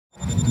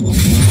Hey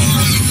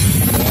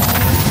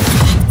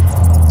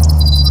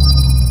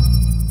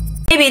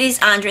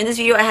beauties, Andre. In this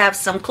video I have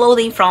some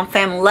clothing from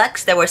Femme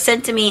Luxe that were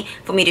sent to me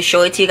for me to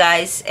show it to you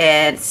guys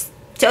and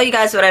tell you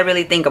guys what I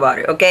really think about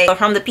it, okay? So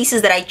from the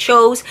pieces that I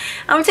chose,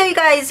 I'm gonna tell you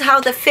guys how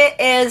the fit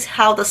is,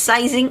 how the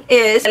sizing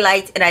is, I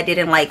liked and I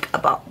didn't like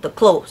about the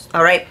clothes,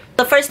 alright?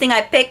 The first thing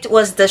I picked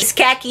was the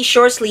khaki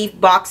short sleeve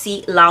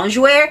boxy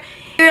loungewear.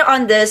 Here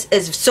on this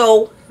is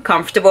so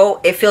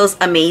comfortable. It feels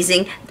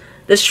amazing.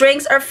 The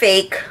strings are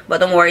fake, but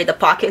don't worry, the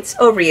pockets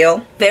are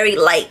real. Very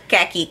light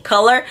khaki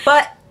color,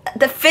 but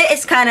the fit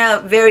is kind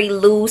of very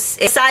loose.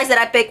 The size that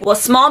I picked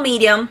was small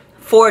medium,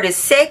 4 to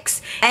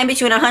 6, and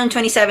between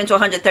 127 to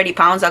 130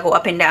 pounds. I go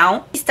up and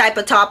down. These type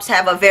of tops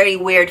have a very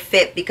weird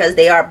fit because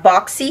they are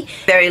boxy,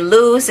 very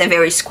loose and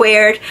very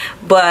squared,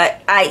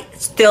 but I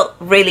still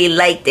really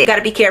liked it. You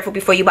gotta be careful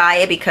before you buy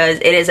it because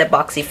it is a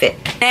boxy fit.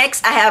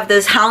 Next, I have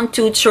this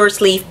houndstooth short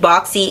sleeve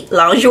boxy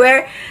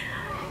loungewear.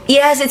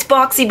 Yes, it's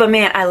boxy, but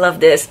man, I love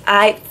this.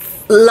 I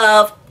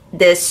love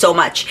this so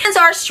much. Hands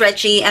are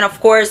stretchy, and of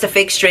course the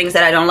fake strings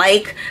that I don't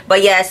like,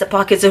 but yes, the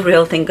pockets are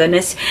real, thank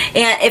goodness,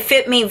 and it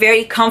fit me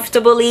very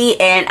comfortably,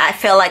 and I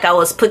felt like I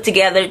was put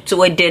together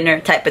to a dinner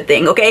type of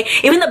thing, okay?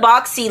 Even the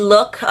boxy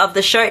look of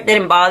the shirt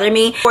didn't bother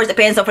me. Of course the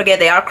pants, don't forget,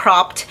 they are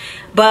cropped,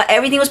 but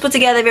everything was put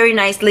together very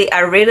nicely. I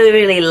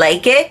really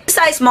like it.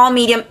 Size small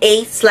medium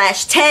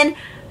 8/10,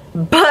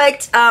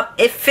 but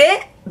it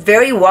fit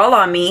very well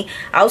on me.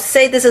 I'll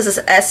say this is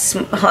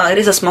it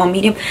is a small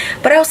medium,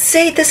 but I'll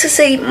say this is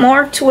a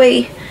more to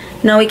a,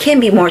 no, it can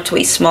be more to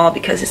a small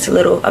because it's a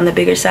little on the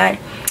bigger side.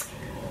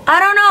 I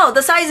don't know,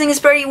 the sizing is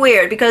pretty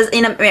weird because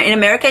in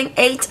American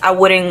 8 I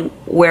wouldn't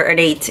wear an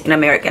 8 in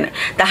American.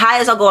 The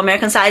highest I'll go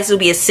American size will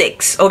be a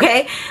 6,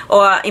 okay?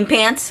 Or in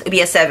pants it'd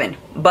be a 7,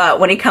 but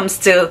when it comes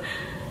to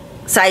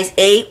size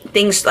 8,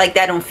 things like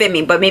that don't fit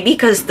me, but maybe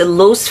because the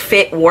loose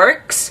fit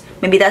works,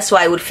 maybe that's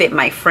why it would fit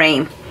my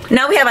frame.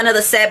 Now we have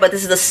another set, but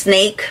this is the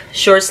snake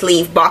short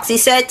sleeve boxy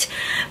set.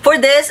 For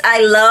this, I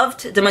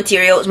loved the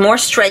material. It's more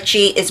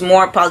stretchy, it's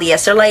more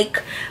polyester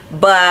like,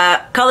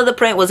 but color of the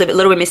print was a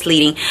little bit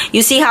misleading.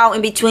 You see how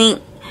in between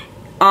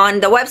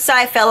on the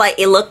website felt like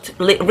it looked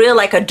real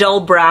like a dull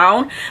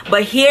brown,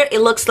 but here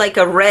it looks like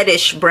a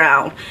reddish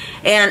brown,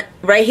 and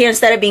right here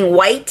instead of being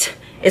white,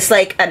 it's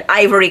like an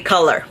ivory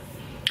color,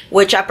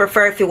 which I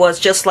prefer if it was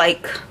just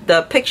like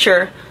the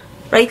picture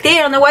right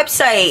there on the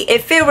website.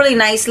 It fit really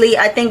nicely.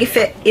 I think it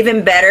fit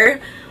even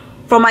better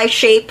for my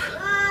shape,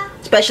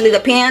 especially the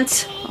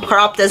pants,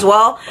 cropped as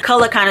well.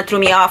 Color kind of threw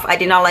me off. I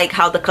did not like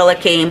how the color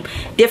came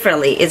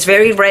differently. It's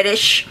very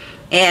reddish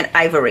and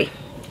ivory,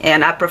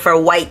 and I prefer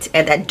white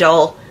and that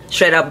dull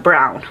straight up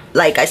brown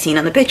like I seen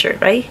on the picture,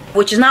 right?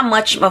 Which is not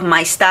much of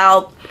my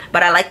style,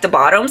 but I like the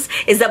bottoms.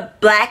 It's a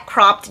black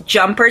cropped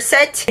jumper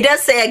set. It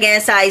does say again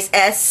size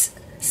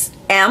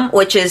SM,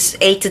 which is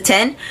 8 to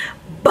 10,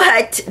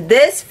 but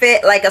this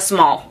fit like a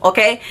small,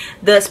 okay?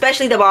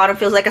 Especially the bottom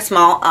feels like a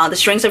small. The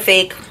strings are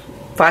fake,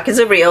 pockets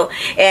are real,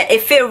 and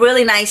it fit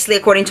really nicely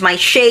according to my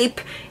shape.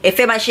 It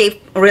fit my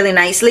shape really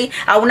nicely.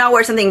 I would not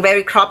wear something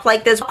very cropped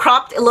like this.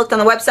 Cropped it looked on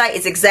the website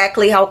is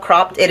exactly how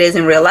cropped it is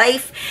in real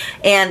life,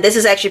 and this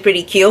is actually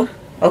pretty cute.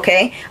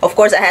 Okay, of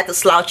course I had to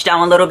slouch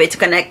down a little bit to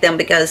connect them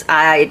because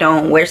I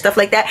don't wear stuff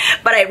like that,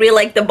 but I really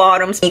like the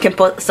bottoms. You can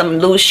put some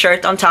loose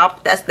shirt on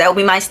top. That would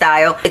be my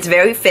style. It's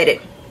very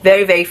fitted.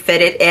 Very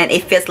fitted, and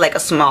it fits like a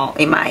small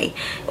in my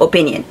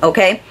opinion,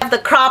 okay? I have the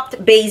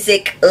cropped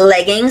basic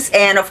leggings,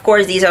 and of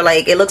course these are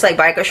like, it looks like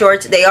biker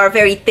shorts. They are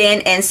very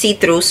thin and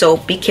see-through, so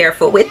be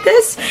careful with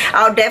this.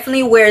 I'll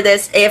definitely wear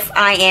this if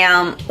I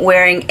am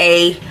wearing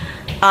a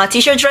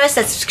t-shirt dress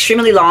that's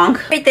extremely long.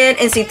 Very thin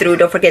and see-through,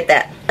 don't forget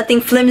that.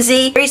 Nothing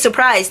flimsy. Very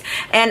surprised,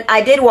 and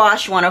I did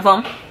wash one of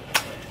them.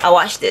 I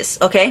washed this,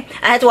 okay?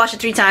 I had to wash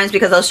it 3 times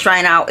because I was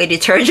trying out a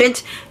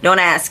detergent. Don't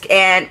ask.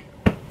 And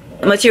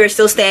the material is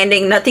still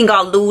standing, nothing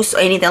got loose or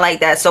anything like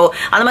that. So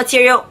on the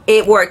material,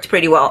 it worked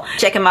pretty well.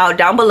 Check them out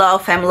down below,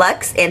 Femme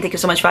Luxe, and thank you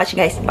so much for watching,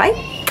 guys. Bye.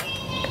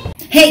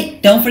 Hey,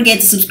 don't forget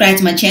to subscribe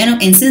to my channel,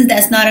 and since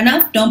that's not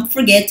enough, don't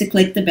forget to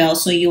click the bell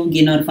so you'll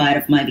get notified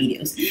of my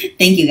videos.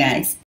 Thank you,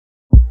 guys.